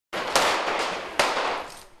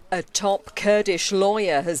A top Kurdish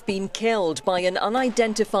lawyer has been killed by an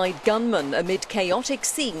unidentified gunman amid chaotic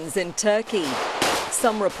scenes in Turkey.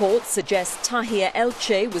 Some reports suggest Tahir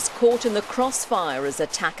Elci was caught in the crossfire as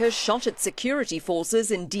attackers shot at security forces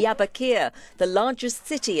in Diyarbakir, the largest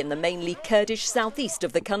city in the mainly Kurdish southeast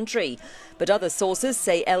of the country. But other sources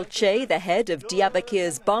say Elci, the head of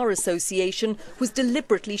Diyarbakir's bar association, was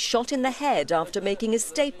deliberately shot in the head after making a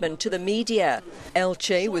statement to the media.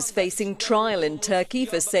 Elci was facing trial in Turkey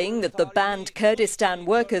for saying that the banned Kurdistan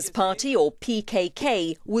Workers' Party, or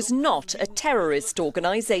PKK, was not a terrorist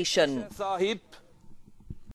organization.